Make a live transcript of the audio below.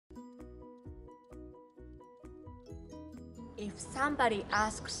If somebody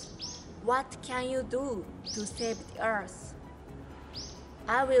asks, what can you do to save the earth?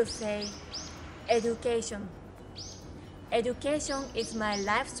 I will say, education. Education is my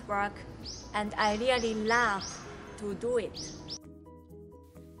life's work, and I really love to do it.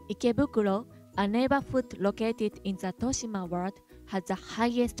 Ikebukuro, a neighborhood located in the Toshima ward, has the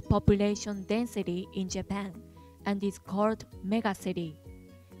highest population density in Japan and is called megacity.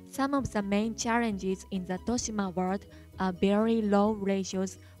 Some of the main challenges in the Toshima ward are very low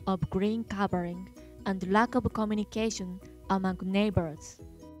ratios of green covering and lack of communication among neighbors.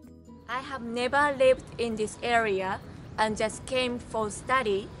 I have never lived in this area and just came for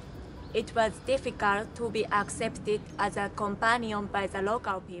study. It was difficult to be accepted as a companion by the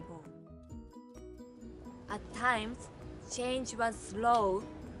local people. At times, change was slow,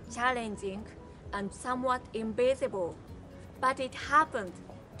 challenging, and somewhat invisible. But it happened.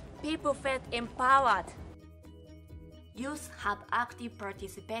 People felt empowered. Youth have active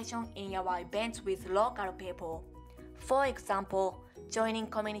participation in our events with local people. For example, joining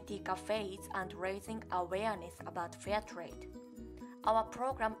community cafes and raising awareness about fair trade. Our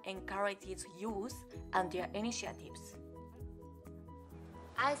program encourages youth and their initiatives.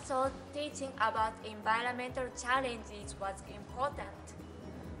 I thought teaching about environmental challenges was important.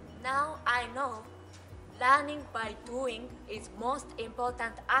 Now I know learning by doing is most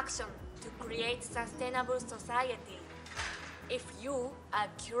important action to create sustainable society. If you are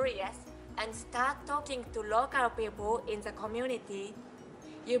curious and start talking to local people in the community,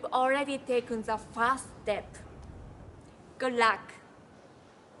 you've already taken the first step. Good luck!